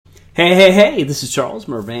Hey, this is Charles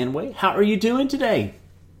Mervanwe. How are you doing today?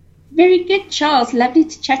 Very good, Charles. Lovely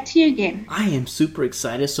to chat to you again. I am super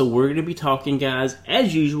excited. So we're going to be talking, guys,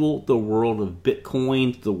 as usual, the world of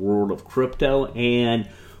Bitcoin, the world of crypto. And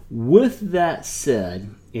with that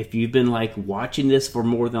said, if you've been watching this for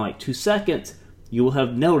more than 2 seconds, you will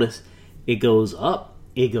have noticed it goes up,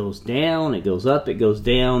 it goes down, it goes up, it goes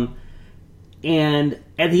down. And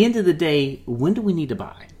at the end of the day, when do we need to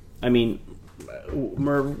buy? I mean,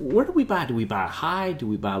 Merv, where do we buy? Do we buy high? Do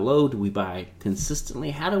we buy low? Do we buy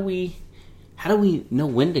consistently? How do we know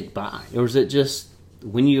when to buy? Or is it just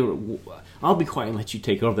when you're... I'll be quiet and let you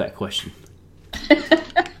take over that question.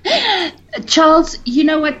 Charles, you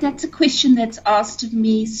know what? That's a question that's asked of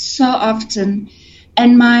me so often.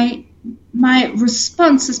 And my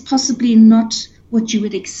response is possibly not what you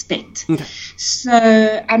would expect. Okay.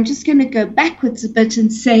 So I'm just going to go backwards a bit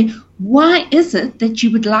and say, why is it that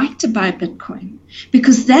you would like to buy Bitcoin?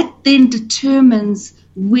 Because that then determines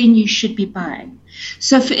when you should be buying.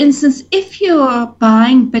 So for instance, if you're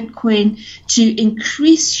buying Bitcoin to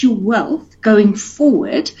increase your wealth going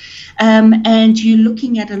forward, and you're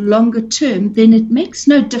looking at a longer term, then it makes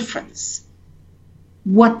no difference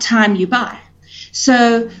what time you buy.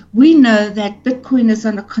 So we know that Bitcoin is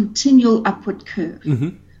on a continual upward curve. Mm-hmm.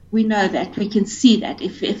 We know that. We can see that.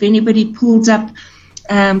 If anybody pulls up,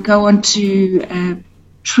 go on to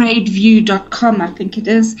tradeview.com, I think it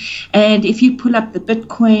is, and if you pull up the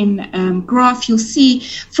Bitcoin graph, you'll see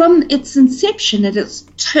from its inception it is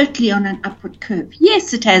totally on an upward curve.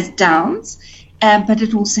 Yes, it has downs, but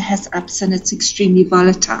it also has ups, and it's extremely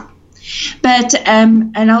volatile. But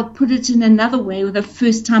and I'll put it in another way. The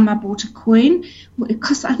first time I bought a coin,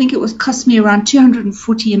 I think it cost me around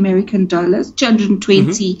 $240 American,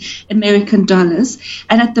 220 American dollars,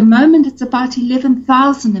 and at the moment it's about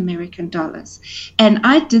 11,000 American dollars. And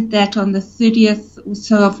I did that on the 30th or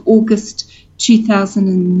so of August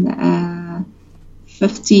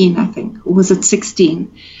 2015, I think, or was it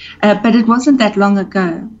 16? But it wasn't that long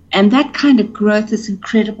ago, and that kind of growth is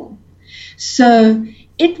incredible. So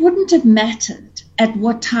it wouldn't have mattered at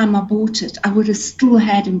what time I bought it. I would have still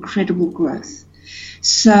had incredible growth.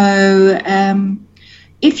 So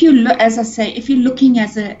if you look, as I say, if you're looking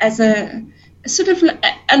as a sort of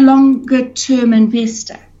a longer term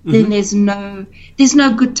investor, then there's no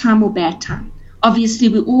good time or bad time. Obviously,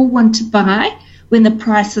 we all want to buy when the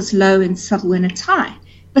price is low and sell when it's high.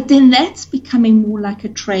 But then that's becoming more like a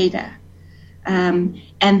trader.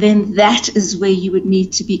 And then that is where you would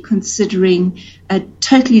need to be considering a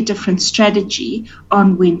totally different strategy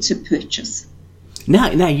on when to purchase.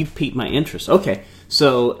 Now you've piqued my interest. Okay,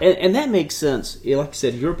 so and that makes sense. Like I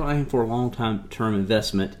said, you're buying for a long-term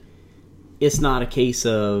investment. It's not a case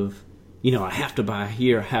of, I have to buy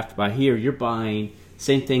here, I have to buy here. You're buying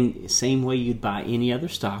same thing, same way you'd buy any other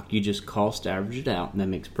stock. You just cost average it out, and that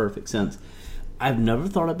makes perfect sense. I've never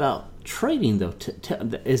thought about trading, though.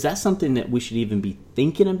 Is that something that we should even be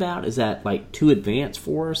thinking about? Is that too advanced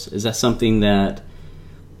for us? Is that something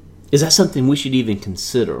we should even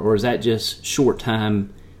consider? Or is that just short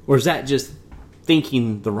time? Or is that just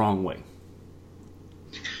thinking the wrong way?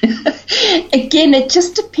 Again, it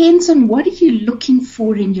just depends on what are you looking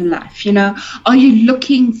for in your life. Are you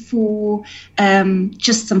looking for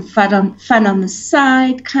just some fun on the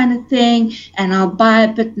side kind of thing, and I'll buy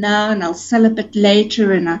a bit now and I'll sell a bit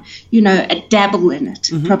later, and a dabble in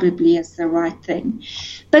it probably is the right thing.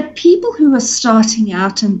 But people who are starting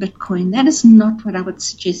out in Bitcoin, that is not what I would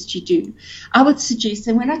suggest you do. I would suggest,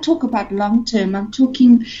 and when I talk about long term, I'm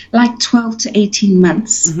talking 12 to 18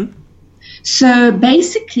 months. Mm-hmm. So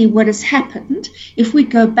basically what has happened, if we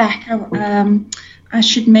go back, I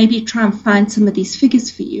should maybe try and find some of these figures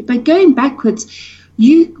for you, but going backwards,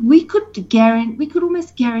 we could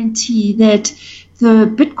almost guarantee that the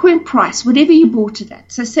Bitcoin price, whatever you bought it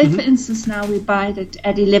at, so say for instance now we buy it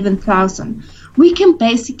at 11,000, we can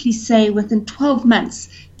basically say within 12 months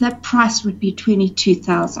that price would be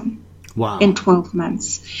 22,000. Wow. In 12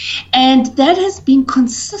 months. And that has been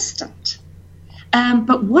consistent.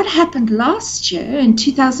 But what happened last year in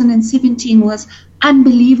 2017 was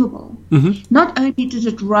unbelievable. Not only did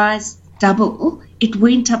it rise double, it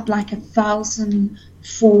went up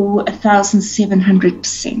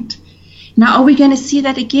 1,700%. Now, are we going to see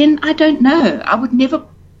that again? I don't know. I would never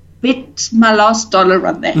bet my last dollar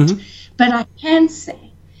on that. But I can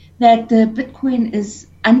say that the Bitcoin is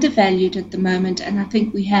undervalued at the moment, and I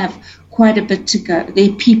think we have quite a bit to go. There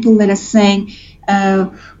are people that are saying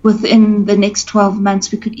within the next 12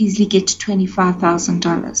 months we could easily get to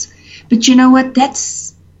 $25,000. But you know what?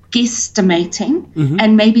 That's guesstimating,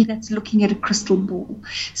 and maybe that's looking at a crystal ball.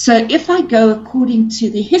 So if I go according to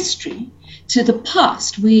the history, to the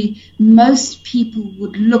past, where most people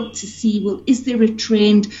would look to see, well, is there a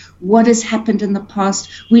trend? What has happened in the past?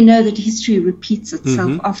 We know that history repeats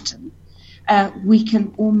itself often. We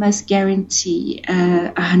can almost guarantee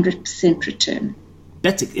 100% return.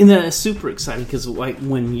 That's super exciting, because like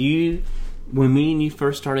when me and you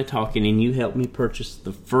first started talking and you helped me purchase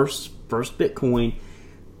the first Bitcoin,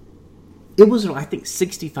 it was, I think,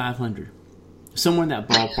 6,500, somewhere in that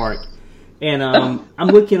ballpark. And I'm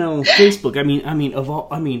looking on Facebook. I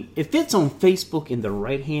mean, if it's on Facebook in the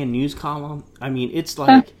right hand news column, I mean, it's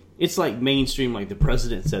like mainstream. Like the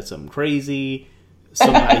president said something crazy.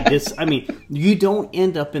 Somebody this. I mean, you don't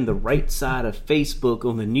end up in the right side of Facebook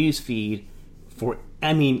on the news feed for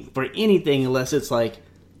anything unless it's like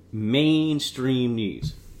mainstream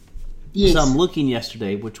news. Yes. So I'm looking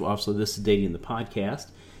yesterday, which also this is dating the podcast.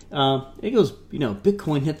 It goes,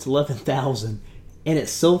 Bitcoin hits 11,000. And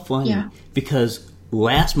it's so funny because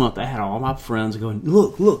last month I had all my friends going,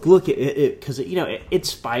 look at it, because it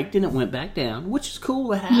spiked and it went back down, which is cool.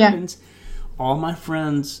 That happens. Yeah. All my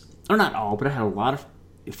friends, or not all, but I had a lot of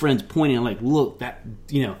friends pointing like, look, that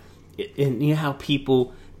and you know how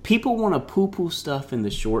people want to poo-poo stuff in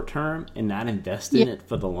the short term and not invest in it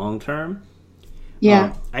for the long term.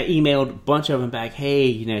 Yeah, I emailed a bunch of them back.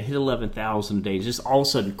 Hey, hit 11,000 a day. Just all of a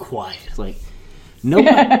sudden quiet, like.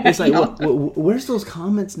 Nobody. It's like, where's those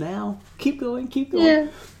comments now? Keep going. Yeah.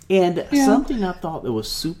 And something I thought that was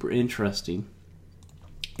super interesting,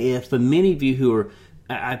 for many of you who are,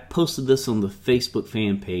 I posted this on the Facebook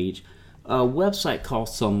fan page, a website called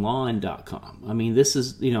Salon.com. I mean, this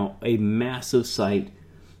is, a massive site.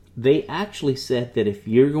 They actually said that if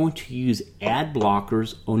you're going to use ad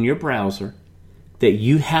blockers on your browser, that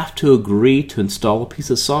you have to agree to install a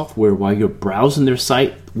piece of software while you're browsing their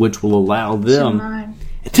site, which will allow them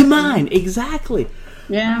to mine. Exactly.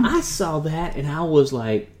 Yeah. I saw that and I was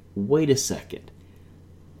like, wait a second.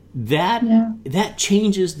 That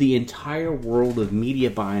changes the entire world of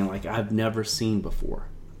media buying like I've never seen before.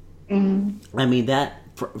 I mean, that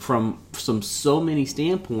from so many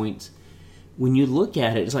standpoints, when you look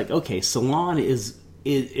at it, it's like, okay, Salon is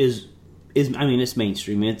it's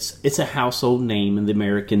mainstream. It's a household name in the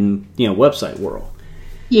American, website world.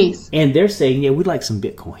 Yes. And they're saying, we'd like some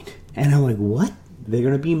Bitcoin. And I'm like, what? They're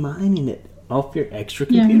going to be mining it off your extra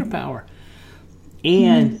computer power.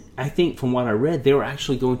 And I think from what I read, they were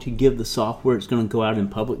actually going to give the software, it's going to go out in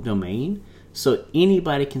public domain, so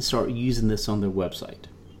anybody can start using this on their website.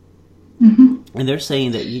 And they're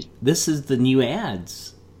saying that this is the new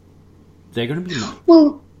ads. They're going to be mining.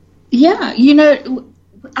 Well, yeah,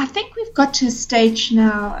 I think we've got to a stage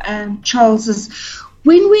now, Charles, is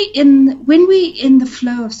when we in the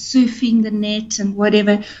flow of surfing the net and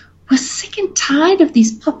whatever, we're sick and tired of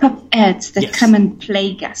these pop-up ads that come and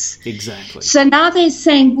plague us. Exactly. So now they're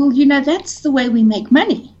saying, well, that's the way we make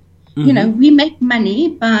money. We make money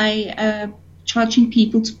by charging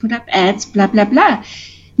people to put up ads, blah, blah, blah.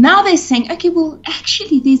 Now they're saying, okay, well,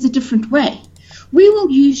 actually, there's a different way. We will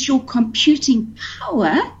use your computing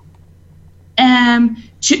power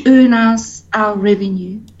to earn us our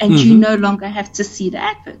revenue, and you no longer have to see the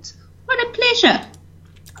adverts. What a pleasure!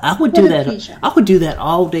 I would do that. I would do that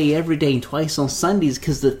all day, every day, and twice on Sundays.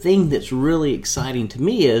 Because the thing that's really exciting to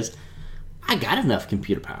me is I got enough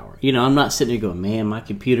computer power. I'm not sitting there going, "Man, my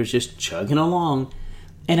computer's just chugging along."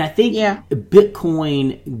 And I think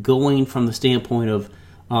Bitcoin, going from the standpoint of,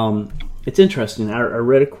 it's interesting. I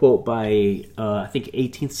read a quote by I think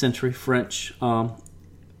 18th century French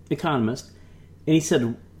economist. And he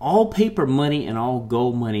said, all paper money and all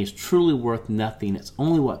gold money is truly worth nothing. It's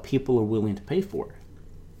only what people are willing to pay for it.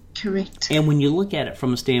 Correct. And when you look at it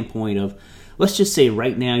from a standpoint of, let's just say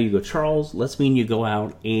right now you go, Charles, let's mean you go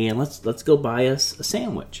out and let's go buy us a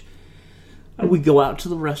sandwich. We go out to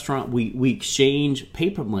the restaurant, we exchange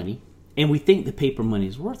paper money, and we think the paper money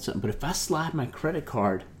is worth something. But if I slide my credit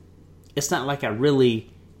card, it's not like I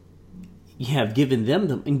really have given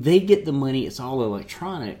them and they get the money. It's all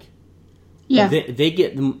electronic. Yeah, they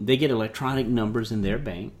get electronic numbers in their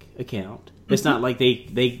bank account. It's not like they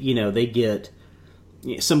get,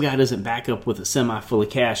 some guy doesn't back up with a semi full of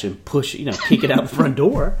cash and push, kick it out the front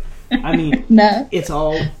door. I mean, no, it's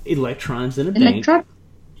all electrons in a bank.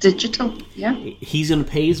 Digital, yeah. He's going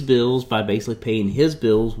to pay his bills by basically paying his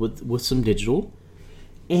bills with some digital.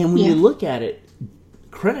 And when you look at it,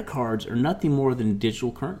 credit cards are nothing more than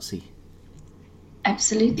digital currency.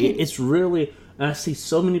 Absolutely. It's really... I see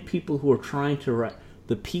so many people who are trying to wrap...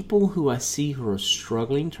 The people who I see who are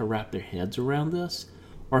struggling to wrap their heads around this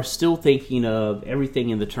are still thinking of everything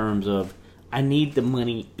in the terms of, I need the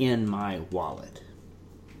money in my wallet.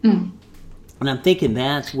 And I'm thinking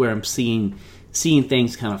that's where I'm seeing seeing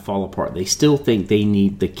things kind of fall apart. They still think they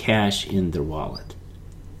need the cash in their wallet.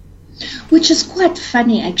 Which is quite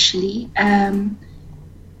funny, actually,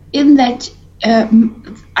 in that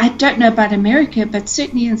I don't know about America, but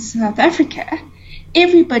certainly in South Africa,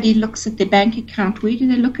 everybody looks at their bank account. Where do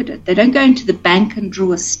they look at it? They don't go into the bank and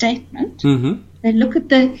draw a statement. Mm-hmm. They look at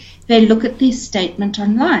their statement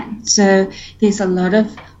online. So there's a lot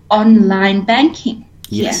of online banking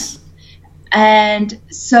Yes. here. And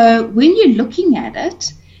so when you're looking at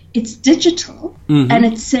it, it's digital, and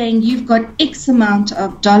it's saying you've got X amount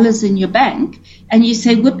of dollars in your bank, and you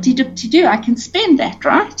say, whoop-de-doop-de-doo, I can spend that,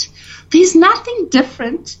 right? There's nothing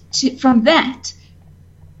different from that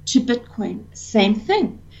to Bitcoin. Same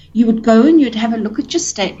thing. You would go and you'd have a look at your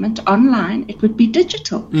statement online. It would be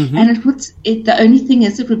digital. And the only thing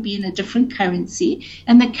is it would be in a different currency,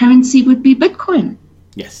 and the currency would be Bitcoin.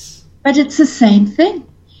 Yes. But it's the same thing.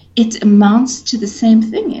 It amounts to the same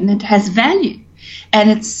thing, and it has value. And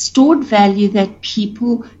it's stored value that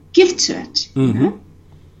people give to it. You know?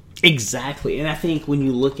 Exactly. And I think when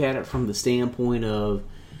you look at it from the standpoint of,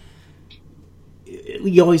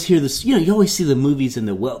 you always hear this, you always see the movies and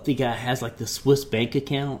the wealthy guy has like the Swiss bank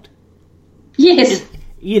account. Yes.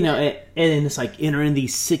 And it's like entering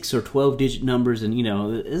these 6 or 12 digit numbers, and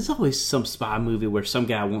there's always some spy movie where some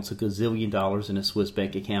guy wants a gazillion dollars in a Swiss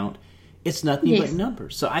bank account. It's nothing but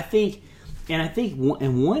numbers. So I think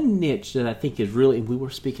one niche that I think is really, and we were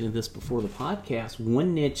speaking of this before the podcast,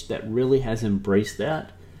 one niche that really has embraced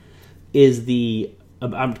that is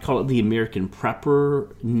I would call it the American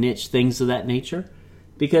prepper niche, things of that nature.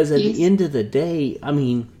 Because at the end of the day, I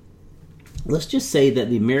mean, let's just say that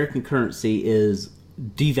the American currency is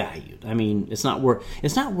devalued. I mean, it's not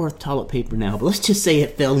worth toilet paper now, but let's just say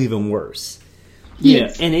it fell even worse.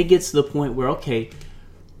 Yes. And it gets to the point where, okay,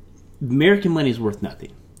 American money is worth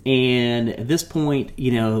nothing. And at this point,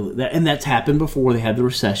 and that's happened before. They had the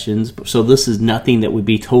recessions, so this is nothing that would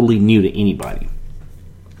be totally new to anybody.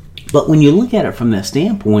 But when you look at it from that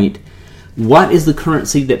standpoint, what is the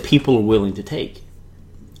currency that people are willing to take?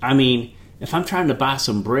 I mean, if I'm trying to buy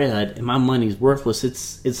some bread and my money's worthless,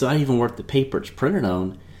 it's not even worth the paper it's printed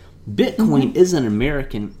on. Bitcoin isn't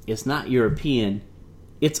American. It's not European.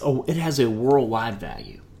 It has a worldwide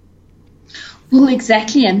value. Well,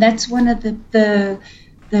 exactly, and that's one of the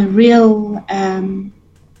real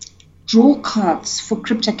draw cards for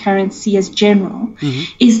cryptocurrency as general,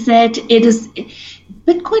 is that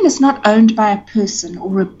Bitcoin is not owned by a person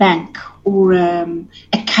or a bank or a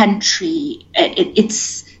country.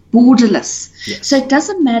 It's borderless. Yes. So it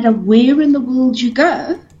doesn't matter where in the world you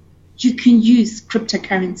go, you can use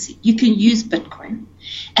cryptocurrency. You can use Bitcoin.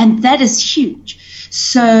 And that is huge.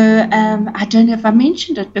 So I don't know if I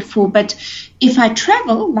mentioned it before, but if I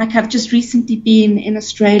travel, like I've just recently been in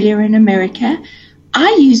Australia and America,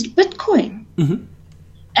 I used Bitcoin.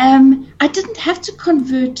 I didn't have to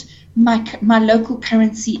convert my local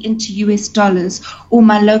currency into US dollars or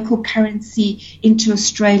my local currency into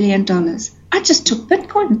Australian dollars. I just took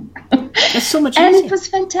Bitcoin. That's so much and easier. It was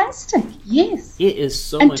fantastic. Yes. It is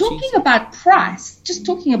so and much talking easier. about price,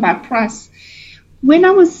 when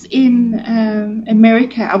I was in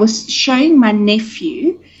America, I was showing my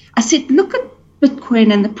nephew. I said, look at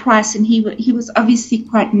Bitcoin and the price. And he was obviously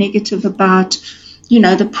quite negative about,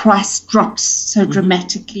 the price drops so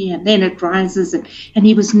dramatically and then it rises. And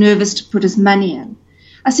he was nervous to put his money in.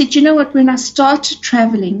 I said, you know what, when I started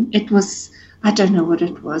traveling, it was, I don't know what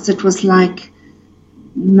it was. It was like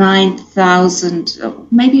 9,000,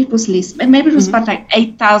 maybe it was less. Maybe it was about like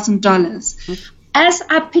 $8,000. As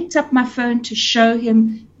I picked up my phone to show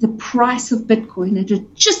him the price of Bitcoin, it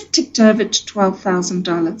had just ticked over to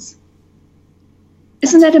 $12,000.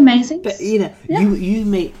 Isn't that amazing? But, you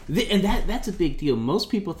may, and that's a big deal. Most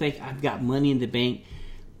people think I've got money in the bank.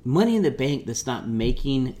 Money in the bank that's not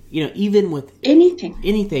making, even with anything,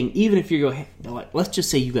 even if you go, like, let's just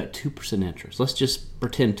say you got 2% interest. Let's just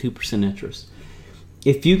pretend 2% interest.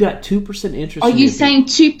 If you got 2% interest, are you saying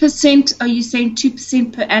 2%? Are you saying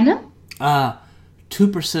 2% per annum?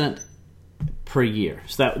 2% per year.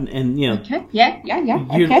 So that, okay, yeah.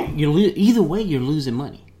 Okay. Either way, you're losing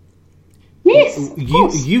money. Yes, of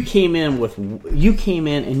course. You came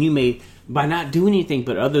in and you made, by not doing anything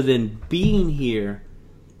but other than being here.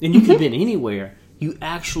 And you could have been anywhere. You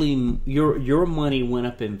actually, your money went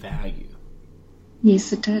up in value.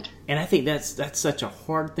 Yes, it did. And I think that's such a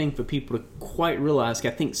hard thing for people to quite realize. I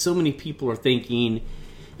think so many people are thinking,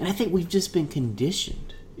 and I think we've just been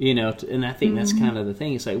conditioned, and I think that's kind of the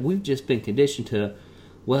thing. It's like we've just been conditioned to,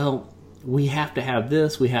 well, we have to have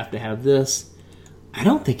this, we have to have this. I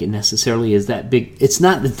don't think it necessarily is that big. It's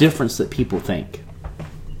not the difference that people think.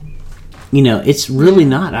 It's really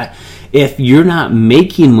not. If you're not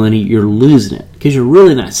making money, you're losing it because you're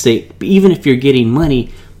really not safe. Even if you're getting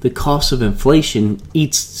money, the cost of inflation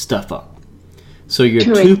eats stuff up. So you're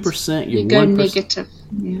 2%, you're 1%. Go negative.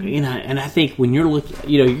 Yeah. And I think when you're looking,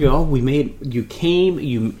 you go,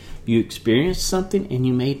 you experienced something and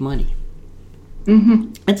you made money.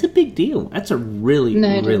 Mm-hmm. That's a big deal. That's a really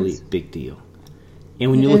big deal.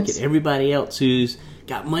 And when you look at everybody else who's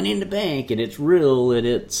got money in the bank and it's real and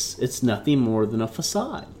it's nothing more than a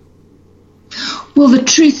facade. Well,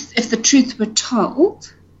 if the truth were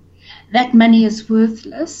told, that money is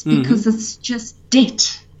worthless because it's just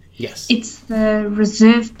debt. Yes. It's the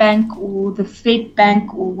Reserve Bank or the Fed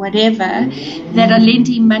Bank or whatever that are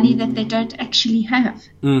lending money that they don't actually have.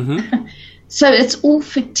 Mm-hmm. So it's all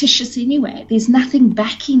fictitious anyway. There's nothing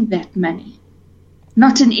backing that money.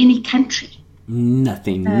 Not in any country.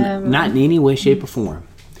 Nothing. Not in any way, shape, or form.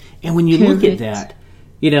 And when you look at that,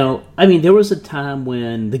 there was a time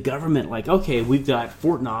when the government, okay, we've got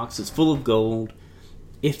Fort Knox, it's full of gold.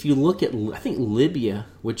 If you look at, I think, Libya,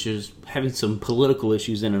 which is having some political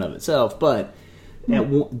issues in and of itself, but at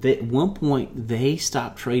one point they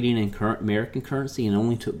stopped trading in American currency and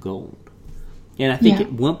only took gold. And I think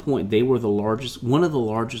at one point they were one of the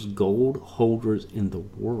largest gold holders in the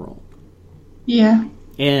world. Yeah.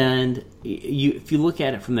 And if you look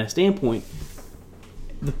at it from that standpoint,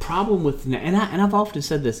 the problem with, and I've often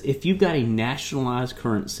said this, if you've got a nationalized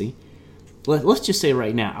currency, let's just say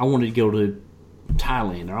right now I wanted to go to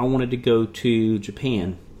Thailand or I wanted to go to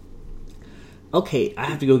Japan. Okay, I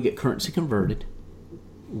have to go get currency converted.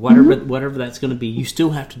 Whatever that's going to be, you still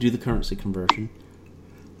have to do the currency conversion.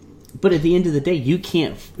 But at the end of the day, you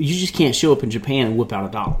just can't show up in Japan and whip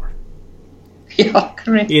out $1. Yeah,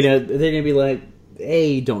 correct. They're going to be like,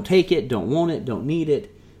 hey, don't take it, don't want it, don't need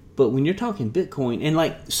it. But when you're talking Bitcoin,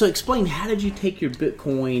 and so explain, how did you take your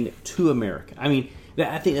Bitcoin to America? I mean,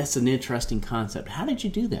 I think that's an interesting concept. How did you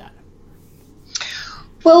do that?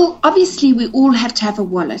 Well, obviously, we all have to have a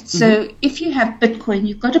wallet. So if you have Bitcoin,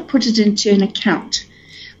 you've got to put it into an account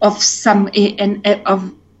of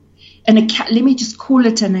an account. Let me just call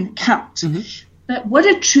it an account. Mm-hmm. But what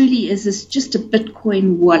it truly is just a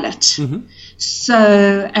Bitcoin wallet. Mm-hmm.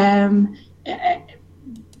 So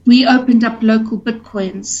we opened up local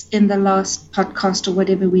Bitcoins in the last podcast or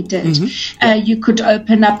whatever we did. Mm-hmm. You could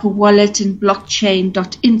open up a wallet in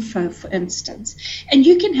blockchain.info, for instance, and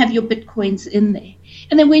you can have your Bitcoins in there.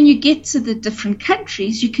 And then when you get to the different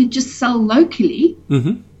countries, you can just sell locally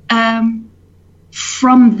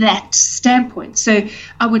from that standpoint. So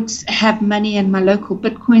I would have money in my local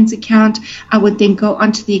Bitcoins account. I would then go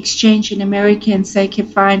onto the exchange in America and say, okay,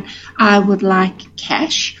 fine, I would like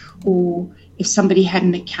cash, or if somebody had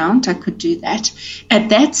an account, I could do that. At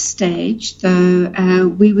that stage, though,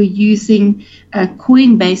 we were using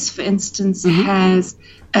Coinbase, for instance, has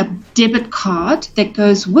a debit card that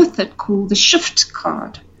goes with it called the Shift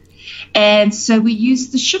card. And so we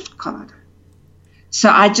used the Shift card. So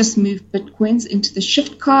I just moved Bitcoins into the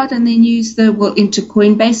Shift card and then used into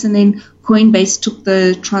Coinbase, and then Coinbase took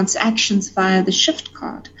the transactions via the Shift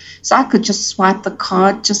card. So I could just swipe the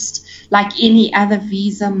card just like any other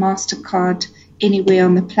Visa, MasterCard, anywhere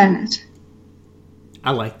on the planet.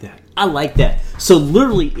 I like that. So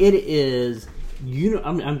literally it is,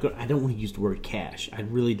 I don't want to use the word cash. I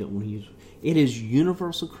really don't want to use it. It is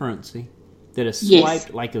universal currency that is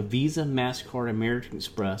swiped like a Visa, MasterCard, American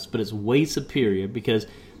Express, but it's way superior because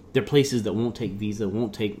there are places that won't take Visa,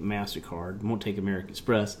 won't take MasterCard, won't take American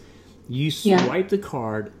Express. You swipe the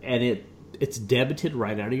card and it's debited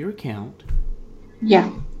right out of your account.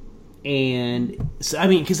 Yeah. And so,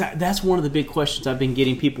 because that's one of the big questions I've been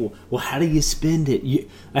getting people. Well, how do you spend it?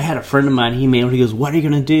 I had a friend of mine email. He goes, "What are you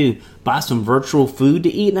going to do? Buy some virtual food to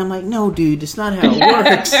eat?" And I'm like, "No, dude, that's not how it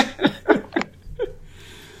works."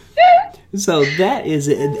 So that is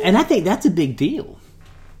it, and I think that's a big deal.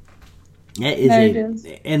 That is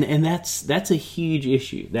and that's a huge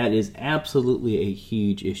issue. That is absolutely a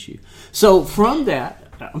huge issue. So from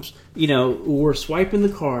that, we're swiping the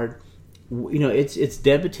card. It's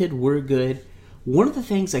debited. We're good. One of the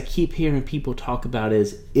things I keep hearing people talk about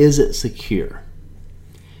is it secure?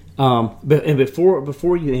 But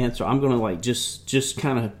before you answer, I'm going to just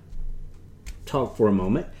kind of talk for a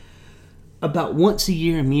moment. About once a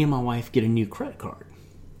year, me and my wife get a new credit card.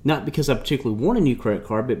 Not because I particularly want a new credit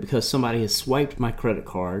card, but because somebody has swiped my credit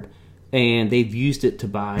card and they've used it to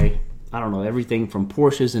buy, I don't know, everything from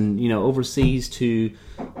Porsches and overseas to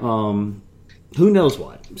who knows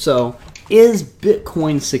what. So, is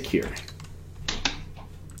Bitcoin secure?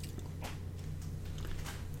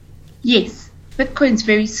 Yes, Bitcoin's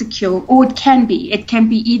very secure, or it can be. It can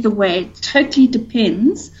be either way. It totally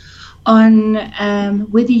depends on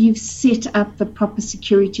whether you've set up the proper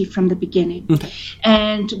security from the beginning. Okay.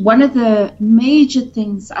 And one of the major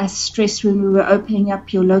things I stressed when we were opening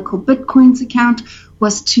up your local BitCoins account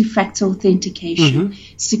was two-factor authentication.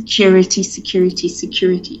 Security, security,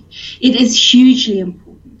 security. It is hugely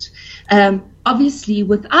important. Obviously,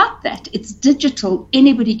 without that, it's digital.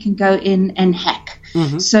 Anybody can go in and hack.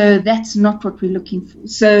 So that's not what we're looking for.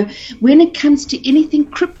 So when it comes to anything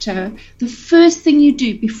crypto, the first thing you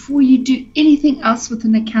do before you do anything else with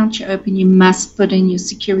an account you open, you must put in your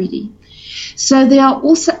security. So there are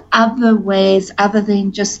also other ways other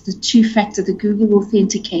than just the two-factor, the Google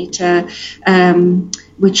Authenticator,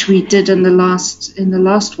 which we did in the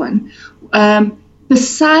last one.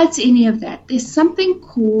 Besides any of that, there's something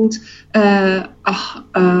called a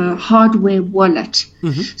hardware wallet.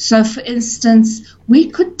 So, for instance, we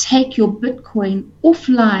could take your Bitcoin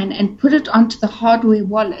offline and put it onto the hardware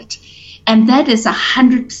wallet, and that is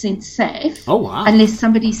 100% safe. Oh, wow. Unless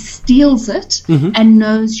somebody steals it and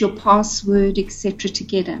knows your password, etc., to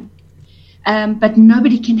get in. But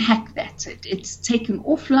nobody can hack that. It's taken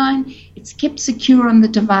offline. It's kept secure on the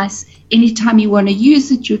device. Anytime you want to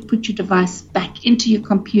use it, you would put your device back into your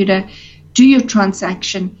computer, do your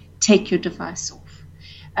transaction, take your device off.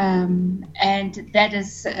 And that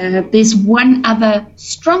is, there's one other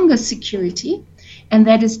stronger security, and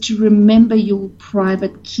that is to remember your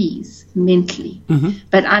private keys mentally.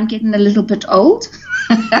 But I'm getting a little bit old.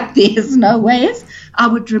 There's no ways I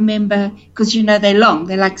would remember, because they're long.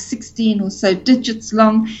 They're like 16 or so digits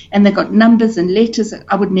long, and they've got numbers and letters.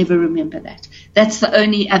 I would never remember that. That's the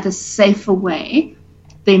only other safer way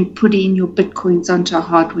than putting your Bitcoins onto a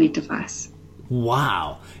hardware device.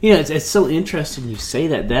 Wow. It's so interesting you say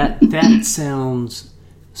that. That sounds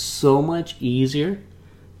so much easier,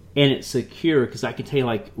 and it's secure, because I can tell you,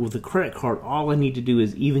 like, with a credit card, all I need to do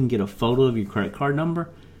is even get a photo of your credit card number.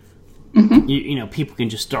 People can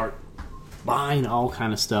just start buying all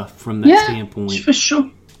kind of stuff from that standpoint. For sure.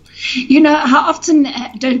 How often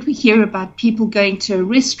don't we hear about people going to a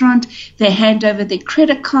restaurant, they hand over their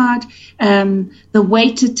credit card, the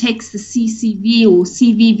waiter takes the CCV or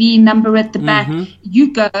CVV number at the back,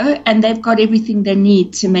 you go, and they've got everything they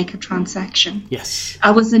need to make a transaction. Yes.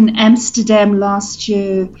 I was in Amsterdam last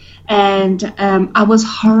year, and I was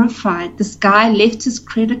horrified. This guy left his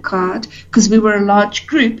credit card, because we were a large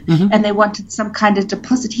group, and they wanted some kind of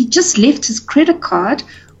deposit. He just left his credit card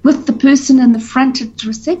with the person in the front at the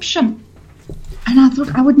reception. And I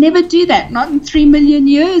thought, I would never do that. Not in 3 million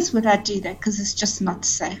years would I do that, because it's just not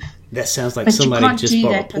safe. That sounds like somebody just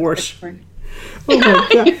bought a Porsche. Oh my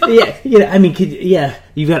God. Yeah.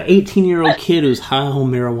 You've got an 18-year-old kid who's high on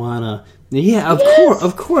marijuana. Yeah,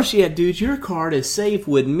 of course, yeah, dude, your card is safe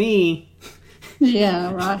with me.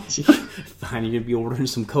 Yeah, right. Fine, you're going to be ordering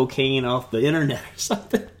some cocaine off the internet or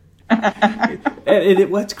something. And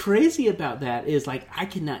what's crazy about that is, like, I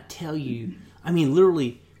cannot tell you. I mean,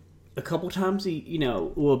 literally, a couple times,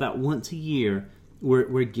 about once a year,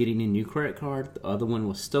 we're getting a new credit card. The other one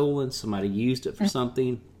was stolen. Somebody used it for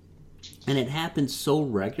something, and it happens so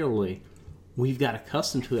regularly. We've got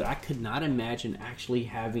accustomed to it. I could not imagine actually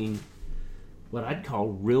having what I'd call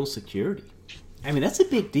real security. I mean, that's a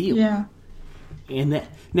big deal. Yeah. And that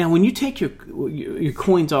now, when you take your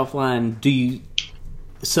coins offline, do you?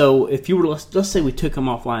 So if you were, let's say we took them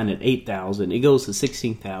offline at 8,000, it goes to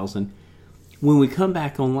 16,000. When we come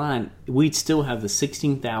back online, we'd still have the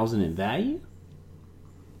 16,000 in value?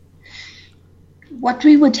 What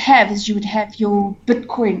we would have is you would have your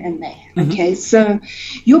Bitcoin in there. Okay, so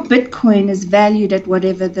your Bitcoin is valued at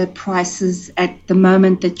whatever the price is at the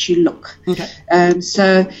moment that you look. Okay.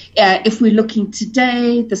 So if we're looking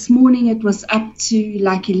today, this morning it was up to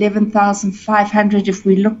like 11,500. If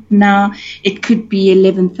we look now, it could be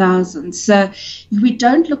 11,000. So we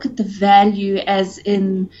don't look at the value as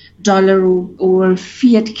in dollar or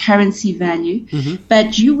fiat currency value,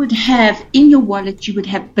 but you would have in your wallet, you would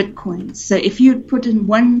have Bitcoins. So if you put in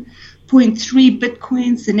 1.3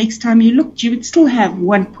 Bitcoins, the next time you looked, you would still have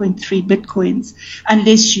 1.3 Bitcoins,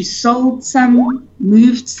 unless you sold some,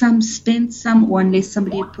 moved some, spent some, or unless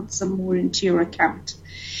somebody had put some more into your account.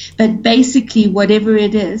 But basically, whatever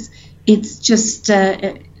it is, it's just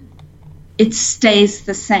it stays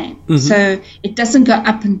the same. So it doesn't go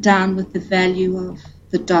up and down with the value of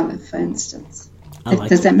the dollar, for instance.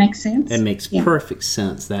 Does that make sense? It makes perfect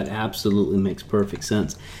sense. That absolutely makes perfect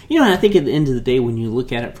sense. And I think at the end of the day, when you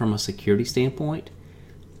look at it from a security standpoint,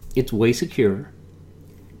 it's way secure.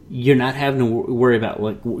 You're not having to worry about,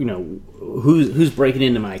 like, who's breaking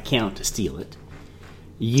into my account to steal it.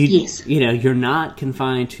 You're not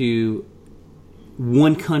confined to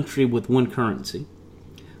one country with one currency.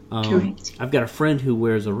 Correct. I've got a friend who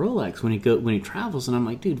wears a Rolex when he travels, and I'm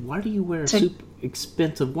like, dude, why do you wear a super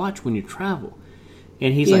expensive watch when you travel?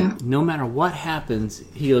 And he's like, no matter what happens,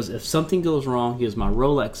 he goes, if something goes wrong, he goes, my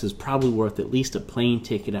Rolex is probably worth at least a plane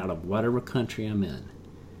ticket out of whatever country I'm in.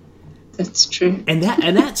 That's true. And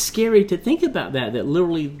that's scary to think about that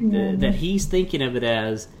literally that he's thinking of it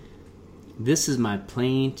as, this is my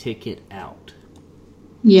plane ticket out.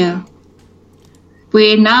 Yeah.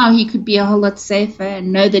 Where now he could be a whole lot safer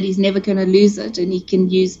and know that he's never going to lose it, and he can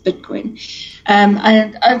use Bitcoin.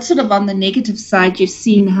 And sort of on the negative side, you've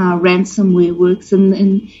seen how ransomware works, and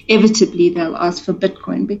inevitably they'll ask for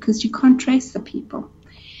Bitcoin because you can't trace the people.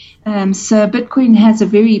 So Bitcoin has a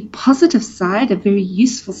very positive side, a very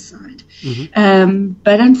useful side. Mm-hmm.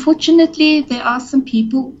 But unfortunately, there are some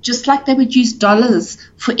people, just like they would use dollars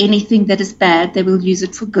for anything that is bad, they will use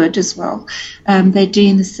it for good as well. They're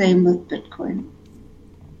doing the same with Bitcoin.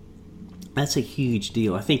 That's a huge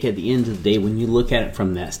deal. I think at the end of the day, when you look at it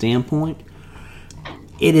from that standpoint,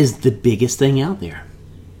 it is the biggest thing out there.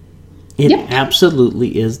 It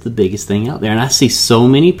absolutely is the biggest thing out there. And I see so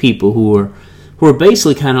many people who are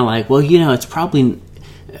basically kind of like, well, it's probably,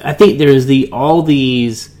 I think there's all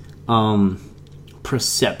these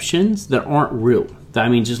perceptions that aren't real. That, I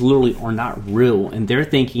mean, just literally are not real. And they're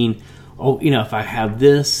thinking, oh, if I have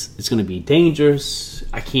this, it's going to be dangerous.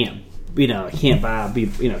 I can't buy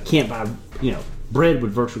bread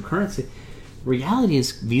with virtual currency. Reality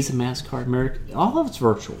is Visa, MasterCard, American, all of it's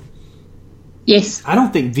virtual. Yes. I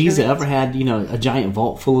don't think Visa ever had, a giant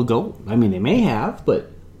vault full of gold. I mean, they may have,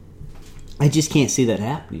 but I just can't see that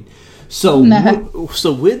happening. So,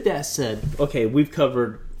 so with that said, okay, we've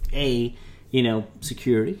covered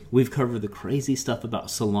security. We've covered the crazy stuff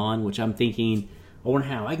about Salon, which I'm thinking, I wonder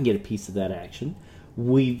how I can get a piece of that action.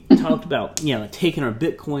 We've talked about, taking our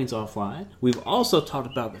Bitcoins offline. We've also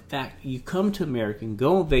talked about the fact you come to America and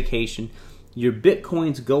go on vacation, your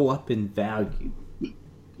Bitcoins go up in value.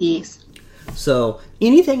 Yes. So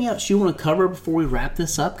anything else you want to cover before we wrap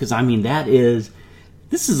this up? Because, I mean,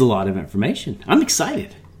 this is a lot of information. I'm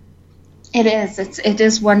excited. It is. It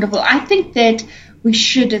is wonderful. I think that we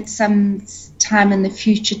should at some time in the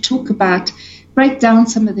future break down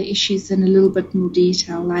some of the issues in a little bit more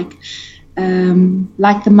detail, like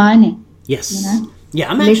the mining. Yes.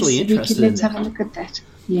 Yeah, I'm actually interested in that. Let's have a look at that.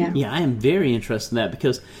 Yeah. Yeah, I am very interested in that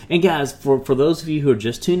because, and guys, for those of you who are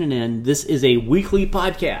just tuning in, this is a weekly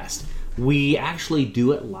podcast. We actually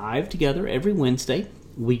do it live together every Wednesday.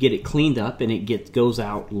 We get it cleaned up and it goes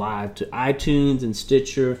out live to iTunes and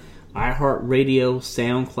Stitcher, iHeartRadio,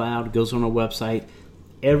 SoundCloud, goes on our website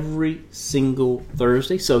every single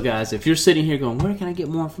Thursday. So guys, if you're sitting here going, where can I get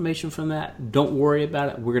more information from that? Don't worry about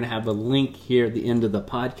it. We're going to have a link here at the end of the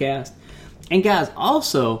podcast. And guys,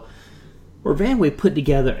 also, Mervanwe put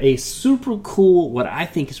together a super cool, what I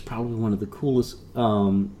think is probably one of the coolest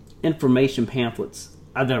information pamphlets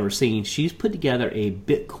I've ever seen. She's put together a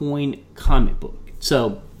Bitcoin comic book.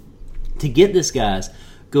 So to get this, guys,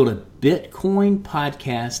 go to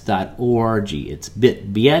bitcoinpodcast.org. It's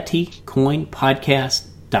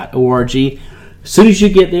bitcoinpodcast.org. As soon as you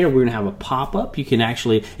get there, we're going to have a pop-up. You can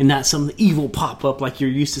actually, and not some evil pop-up like you're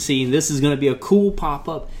used to seeing. This is going to be a cool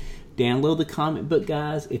pop-up. Download the comic book,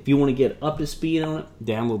 guys. If you want to get up to speed on it,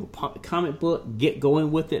 download the comic book, get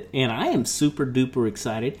going with it. And I am super duper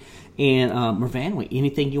excited. And Mervanwe,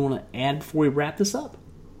 anything you want to add before we wrap this up?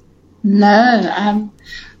 No,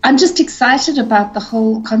 I'm just excited about the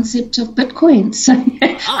whole concept of Bitcoin. So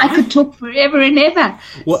I could talk forever and ever.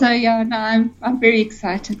 Well, so yeah, no, I'm very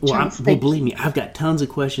excited. Charles, well, believe me, I've got tons of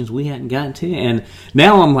questions we hadn't gotten to, and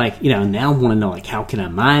now I'm like, now I want to know, like, how can I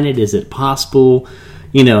mine it? Is it possible?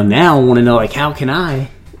 Now I want to know, like, how can I,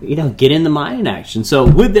 get in the mining action? So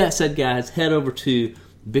with that said, guys, head over to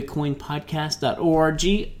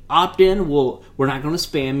bitcoinpodcast.org. Opt in. We're not going to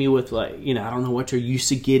spam you with, like, I don't know what you're used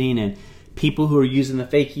to getting, and people who are using the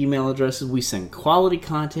fake email addresses. We send quality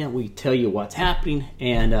content. We tell you what's happening,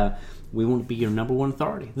 and we want to be your number one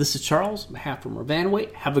authority. This is Charles, on behalf of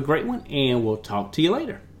Mervanwe. Have a great one, and we'll talk to you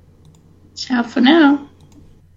later. Ciao for now.